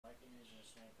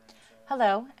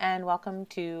Hello and welcome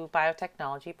to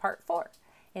Biotechnology Part 4.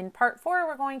 In Part 4,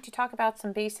 we're going to talk about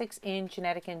some basics in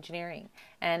genetic engineering.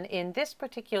 And in this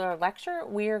particular lecture,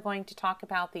 we are going to talk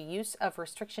about the use of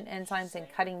restriction enzymes in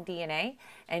cutting DNA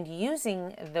and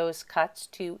using those cuts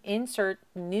to insert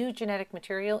new genetic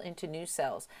material into new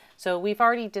cells. So we've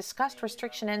already discussed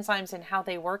restriction enzymes and how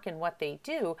they work and what they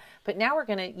do, but now we're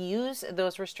going to use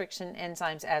those restriction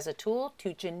enzymes as a tool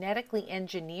to genetically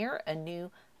engineer a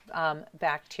new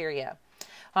bacteria.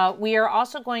 We are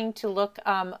also going to look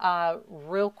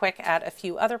real quick at a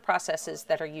few other processes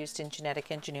that are used in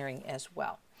genetic engineering as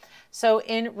well. So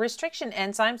in restriction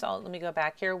enzymes, let me go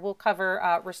back here, we'll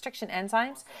cover restriction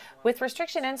enzymes. With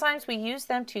restriction enzymes, we use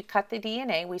them to cut the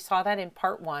DNA. We saw that in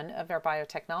part 1 of our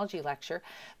biotechnology lecture.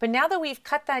 But now that we've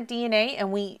cut that DNA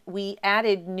and we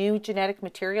added new genetic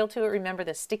material to it, remember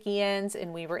the sticky ends,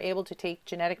 and we were able to take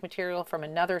genetic material from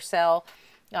another cell.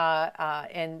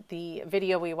 In the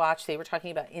video we watched, they were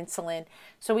talking about insulin.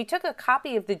 So we took a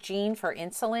copy of the gene for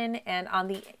insulin, and on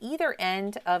the either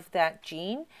end of that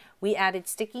gene, we added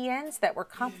sticky ends that were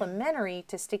complementary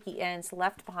to sticky ends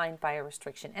left behind by a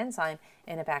restriction enzyme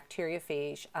in a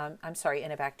bacteriophage,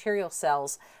 in a bacterial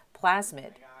cell's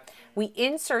plasmid. We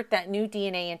insert that new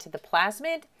DNA into the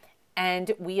plasmid,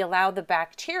 and we allow the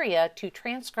bacteria to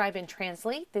transcribe and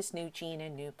translate this new gene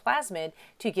and new plasmid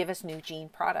to give us new gene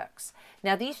products.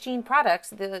 Now these gene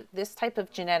products, this type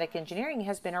of genetic engineering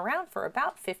has been around for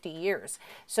about 50 years.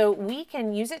 So we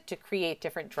can use it to create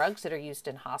different drugs that are used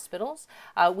in hospitals.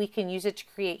 We can use it to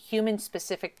create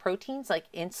human-specific proteins like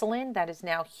insulin that is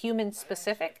now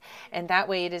human-specific, and that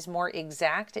way it is more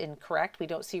exact and correct. We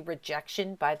don't see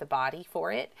rejection by the body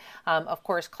for it. Of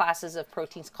course, classes of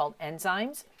proteins called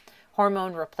enzymes.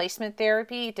 Hormone replacement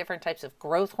therapy, different types of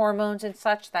growth hormones and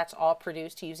such, that's all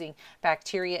produced using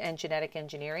bacteria and genetic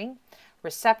engineering.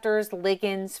 Receptors,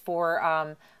 ligands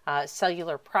for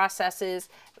cellular processes,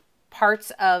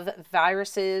 parts of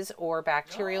viruses or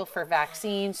bacterial for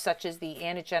vaccines, such as the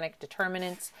antigenic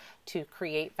determinants to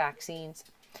create vaccines.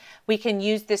 We can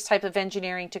use this type of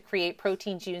engineering to create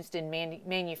proteins used in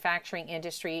manufacturing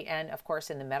industry and, of course,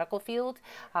 in the medical field.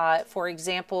 For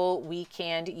example, we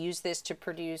can use this to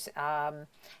produce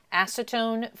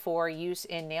acetone for use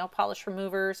in nail polish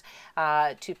removers,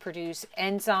 to produce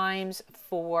enzymes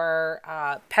for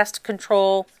pest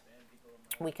control.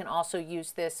 We can also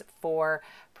use this for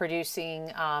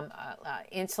producing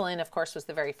insulin, of course, was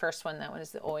the very first one. That one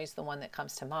is always the one that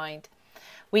comes to mind.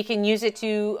 We can use it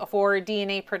for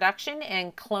DNA production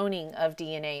and cloning of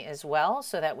DNA as well,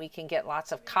 so that we can get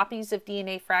lots of copies of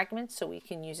DNA fragments, so we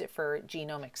can use it for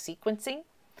genomic sequencing.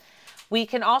 We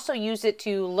can also use it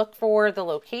to look for the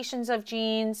locations of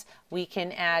genes. We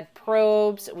can add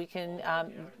probes. We can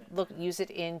use it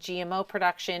in GMO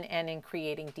production and in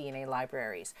creating DNA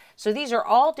libraries. So these are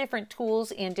all different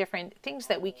tools and different things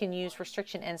that we can use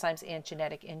restriction enzymes and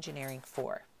genetic engineering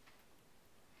for.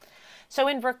 So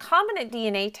in recombinant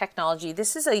DNA technology,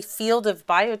 this is a field of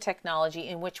biotechnology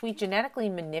in which we genetically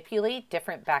manipulate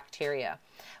different bacteria.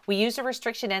 We use a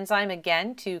restriction enzyme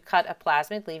again to cut a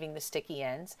plasmid, leaving the sticky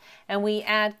ends, and we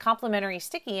add complementary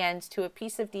sticky ends to a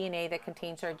piece of DNA that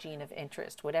contains our gene of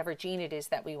interest, whatever gene it is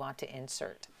that we want to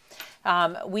insert.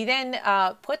 We then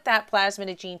put that plasmid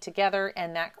and gene together,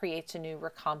 and that creates a new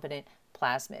recombinant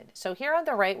plasmid. So here on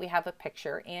the right, we have a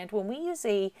picture, and when we use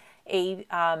a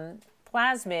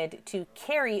plasmid to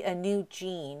carry a new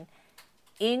gene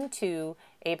into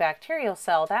a bacterial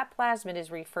cell, that plasmid is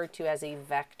referred to as a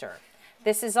vector.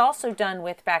 This is also done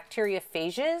with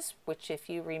bacteriophages, which, if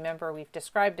you remember, we've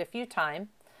described a few times.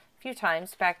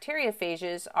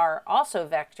 Bacteriophages are also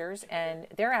vectors, and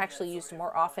they're actually used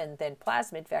more often than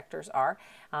plasmid vectors are,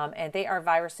 and they are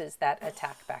viruses that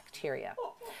attack bacteria.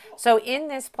 So in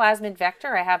this plasmid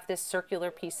vector, I have this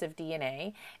circular piece of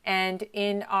DNA, and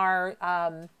in our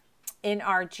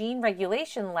gene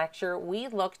regulation lecture, we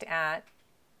looked at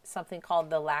something called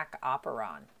the lac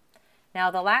operon. Now,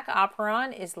 the lac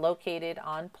operon is located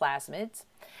on plasmids,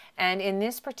 and in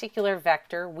this particular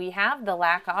vector, we have the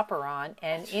lac operon,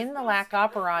 and in the lac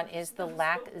operon is the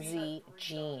LAC-Z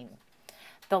gene.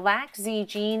 The LAC-Z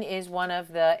gene is one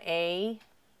of the A,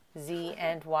 Z,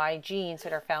 and Y genes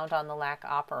that are found on the lac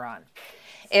operon.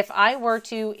 If I were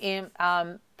to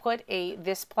put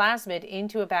this plasmid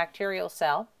into a bacterial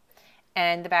cell,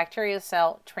 and the bacterial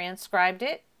cell transcribed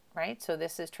it, right? So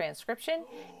this is transcription,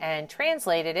 and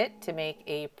translated it to make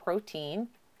a protein.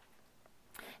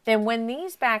 Then when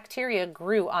these bacteria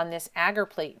grew on this agar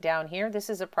plate down here, this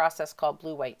is a process called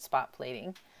blue-white spot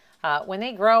plating. When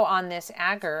they grow on this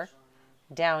agar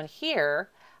down here,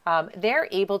 they're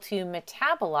able to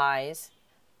metabolize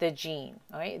the gene.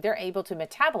 Okay? They're able to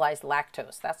metabolize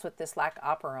lactose. That's what this lac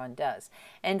operon does.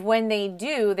 And when they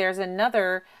do, there's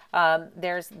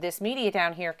this media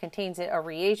down here contains a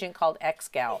reagent called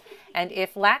xgal. And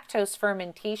if lactose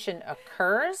fermentation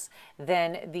occurs,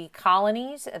 then the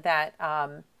colonies that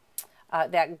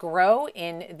grow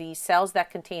in the cells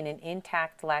that contain an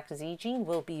intact LAC-Z gene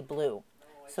will be blue.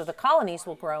 So the colonies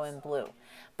will grow in blue.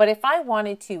 But if I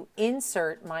wanted to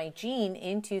insert my gene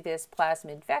into this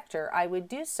plasmid vector, I would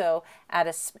do so at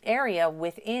an area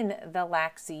within the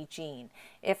LAC-Z gene.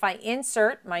 If I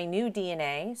insert my new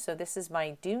DNA, so this is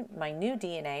my new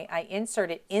DNA, I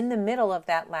insert it in the middle of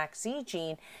that LAC-Z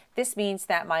gene, this means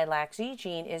that my LAC-Z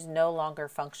gene is no longer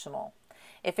functional.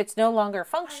 If it's no longer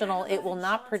functional, it will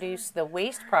not produce the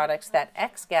waste products that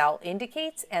xgal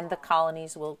indicates, and the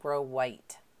colonies will grow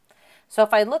white. So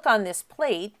if I look on this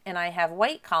plate and I have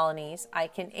white colonies, I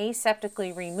can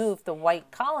aseptically remove the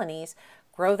white colonies,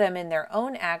 grow them in their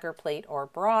own agar plate or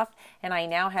broth, and I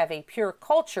now have a pure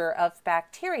culture of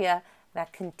bacteria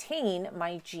that contain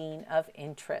my gene of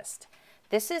interest.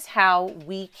 This is how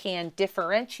we can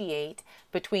differentiate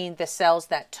between the cells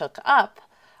that took up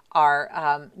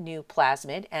our new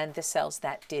plasmid and the cells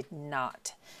that did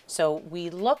not. So we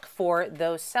look for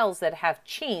those cells that have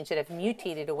changed, that have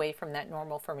mutated away from that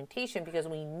normal fermentation, because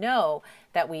we know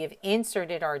that we have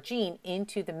inserted our gene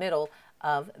into the middle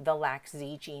of the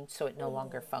LAC-Z gene, so it no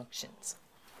longer functions.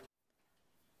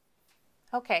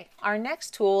 Okay, our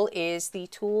next tool is the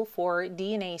tool for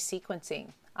DNA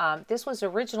sequencing. This was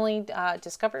originally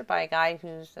discovered by a guy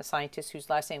who's a scientist whose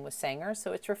last name was Sanger,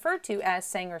 so it's referred to as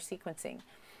Sanger sequencing.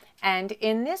 And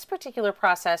in this particular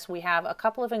process, we have a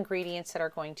couple of ingredients that are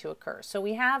going to occur. So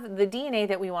we have the DNA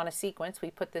that we want to sequence. We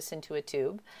put this into a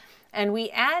tube, and we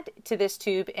add to this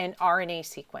tube an RNA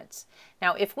sequence.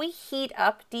 Now, if we heat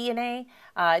up DNA,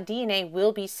 DNA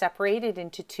will be separated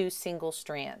into two single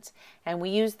strands. And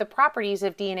we use the properties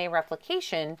of DNA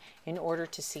replication in order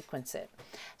to sequence it.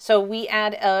 So we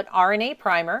add an RNA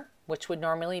primer, which would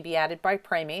normally be added by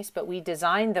primase, but we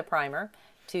designed the primer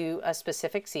to a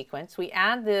specific sequence. We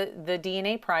add the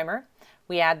DNA primer.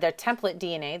 We add the template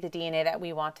DNA, the DNA that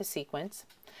we want to sequence.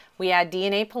 We add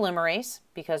DNA polymerase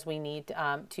because we need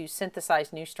to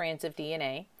synthesize new strands of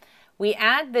DNA. We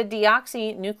add the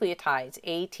deoxynucleotides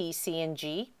A, T, C, and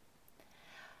G.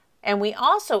 And we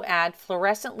also add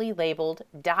fluorescently labeled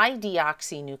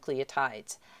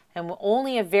dideoxynucleotides. And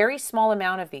only a very small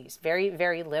amount of these, very,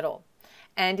 very little.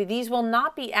 And these will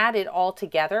not be added all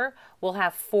together. We'll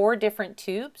have 4 different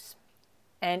tubes.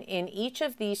 And in each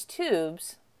of these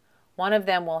tubes, one of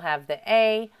them will have the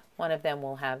A, one of them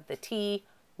will have the T,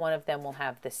 one of them will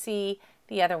have the C,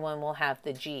 the other one will have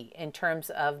the G in terms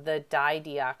of the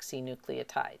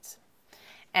dideoxynucleotides.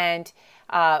 And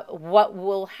what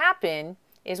will happen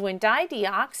is when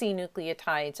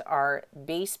dideoxynucleotides are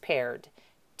base paired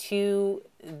to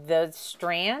the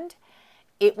strand,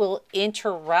 it will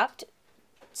interrupt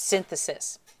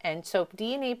synthesis. And so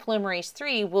DNA polymerase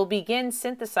 3 will begin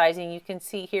synthesizing. You can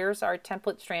see here's our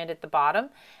template strand at the bottom,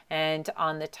 and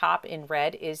on the top in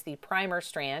red is the primer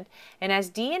strand. And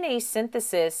as DNA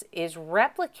synthesis is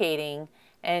replicating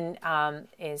and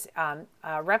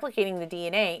replicating the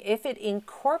DNA, if it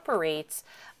incorporates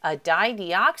a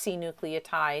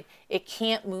dideoxynucleotide, it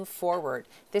can't move forward.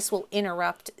 This will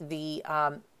interrupt the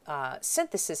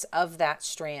synthesis of that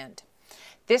strand.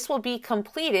 This will be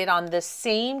completed on the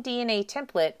same DNA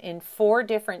template in 4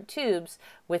 different tubes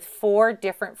with 4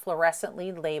 different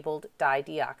fluorescently labeled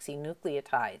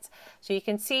dideoxynucleotides. So you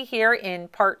can see here in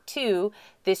part 2,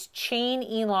 this chain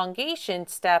elongation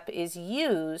step is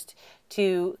used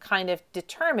to kind of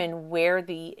determine where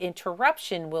the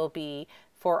interruption will be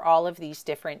for all of these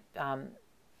different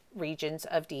regions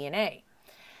of DNA.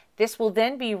 This will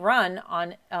then be run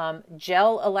on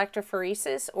gel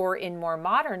electrophoresis, or in more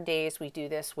modern days, we do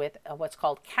this with what's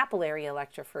called capillary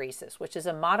electrophoresis, which is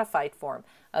a modified form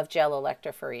of gel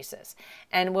electrophoresis.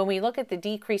 And when we look at the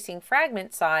decreasing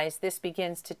fragment size, this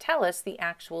begins to tell us the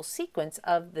actual sequence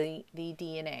of the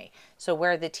DNA. So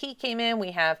where the T came in,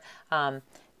 we have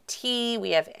T,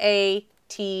 we have A,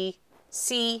 T,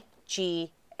 C,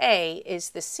 G, A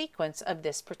is the sequence of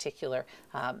this particular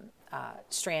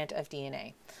strand of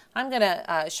DNA. I'm going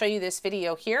to show you this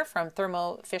video here from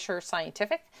Thermo Fisher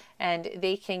Scientific, and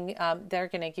they're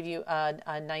going to give you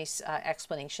a nice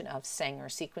explanation of Sanger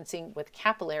sequencing with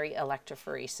capillary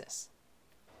electrophoresis.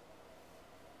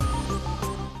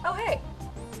 Oh hey,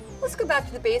 let's go back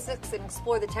to the basics and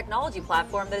explore the technology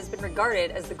platform that has been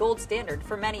regarded as the gold standard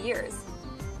for many years.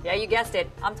 Yeah, you guessed it,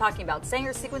 I'm talking about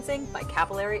Sanger sequencing by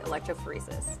capillary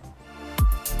electrophoresis.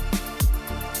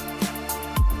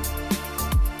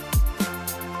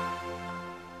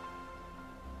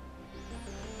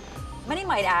 Many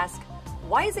might ask,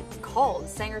 why is it called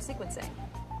Sanger sequencing?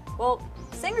 Well,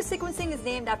 Sanger sequencing is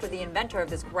named after the inventor of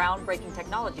this groundbreaking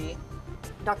technology,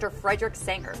 Dr. Frederick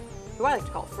Sanger, who I like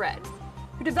to call Fred,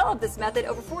 who developed this method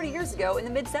over 40 years ago in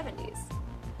the mid-70s.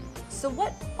 So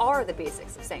what are the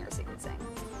basics of Sanger sequencing?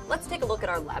 Let's take a look at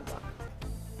our lab book.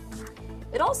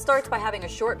 It all starts by having a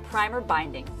short primer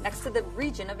binding next to the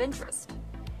region of interest.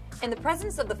 In the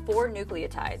presence of the 4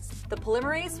 nucleotides, the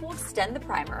polymerase will extend the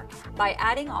primer by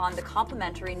adding on the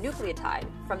complementary nucleotide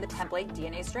from the template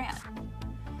DNA strand.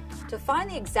 To find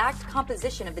the exact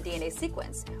composition of the DNA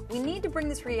sequence, we need to bring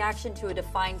this reaction to a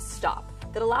defined stop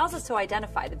that allows us to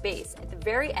identify the base at the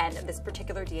very end of this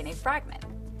particular DNA fragment.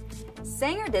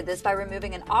 Sanger did this by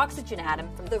removing an oxygen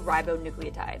atom from the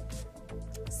ribonucleotide.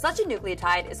 Such a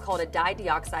nucleotide is called a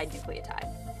dideoxide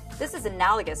nucleotide. This is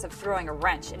analogous of throwing a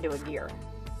wrench into a gear.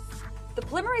 The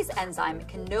polymerase enzyme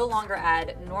can no longer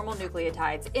add normal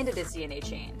nucleotides into this DNA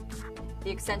chain. The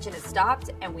extension is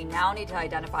stopped, and we now need to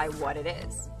identify what it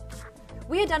is.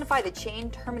 We identify the chain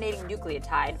terminating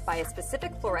nucleotide by a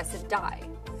specific fluorescent dye,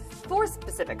 4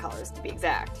 specific colors to be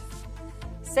exact.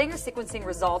 Sanger sequencing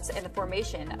results in the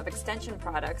formation of extension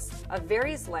products of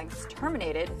various lengths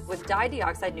terminated with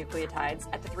dideoxide nucleotides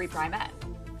at the 3' end.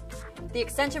 The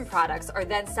extension products are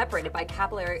then separated by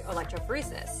capillary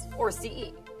electrophoresis, or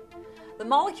CE. The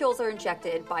molecules are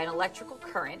injected by an electrical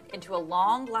current into a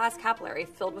long glass capillary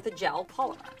filled with a gel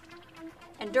polymer.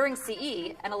 And during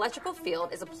CE, an electrical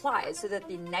field is applied so that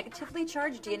the negatively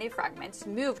charged DNA fragments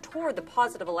move toward the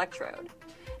positive electrode.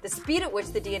 The speed at which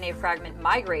the DNA fragment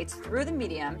migrates through the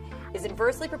medium is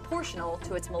inversely proportional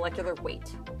to its molecular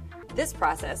weight. This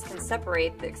process can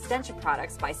separate the extension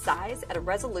products by size at a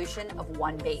resolution of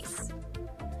 1 base.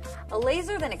 A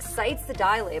laser then excites the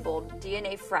dye-labeled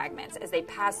DNA fragments as they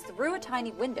pass through a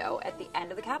tiny window at the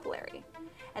end of the capillary.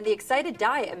 And the excited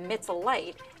dye emits a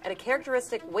light at a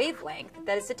characteristic wavelength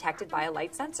that is detected by a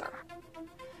light sensor.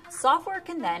 Software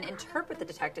can then interpret the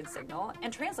detected signal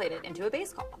and translate it into a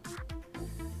base call.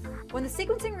 When the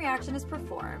sequencing reaction is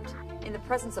performed, in the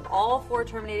presence of all 4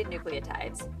 terminated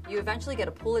nucleotides, you eventually get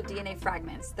a pool of DNA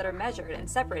fragments that are measured and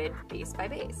separated base by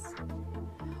base.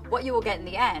 What you will get in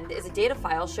the end is a data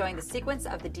file showing the sequence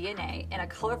of the DNA in a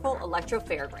colorful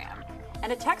electropharogram,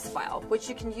 and a text file which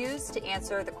you can use to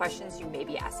answer the questions you may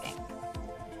be asking.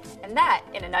 And that,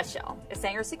 in a nutshell, is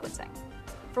Sanger sequencing.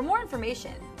 For more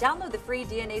information, download the free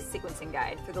DNA sequencing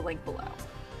guide through the link below.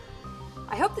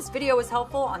 I hope this video was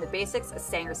helpful on the basics of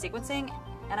Sanger sequencing,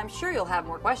 and I'm sure you'll have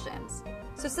more questions.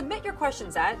 So submit your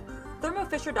questions at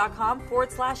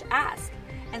thermofisher.com/ask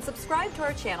and subscribe to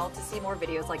our channel to see more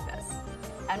videos like this.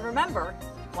 And remember,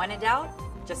 when in doubt,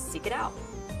 just seek it out.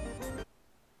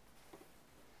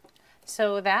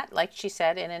 So that, like she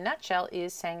said, in a nutshell,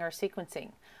 is Sanger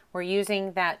sequencing. We're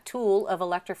using that tool of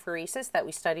electrophoresis that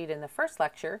we studied in the first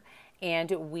lecture,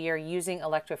 and we are using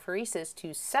electrophoresis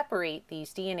to separate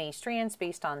these DNA strands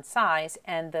based on size,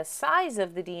 and the size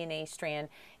of the DNA strand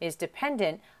is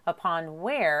dependent upon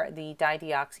where the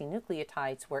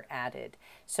dideoxynucleotides were added.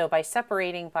 So by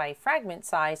separating by fragment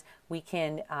size, we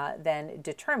can then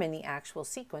determine the actual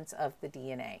sequence of the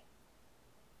DNA.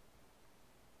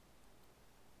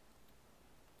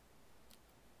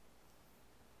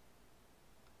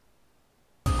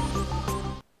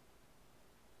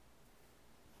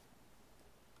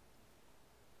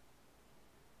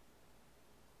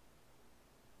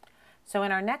 So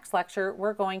in our next lecture,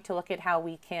 we're going to look at how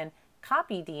we can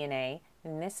copy DNA,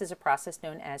 and this is a process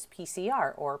known as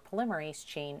PCR, or polymerase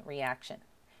chain reaction.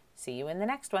 See you in the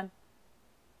next one.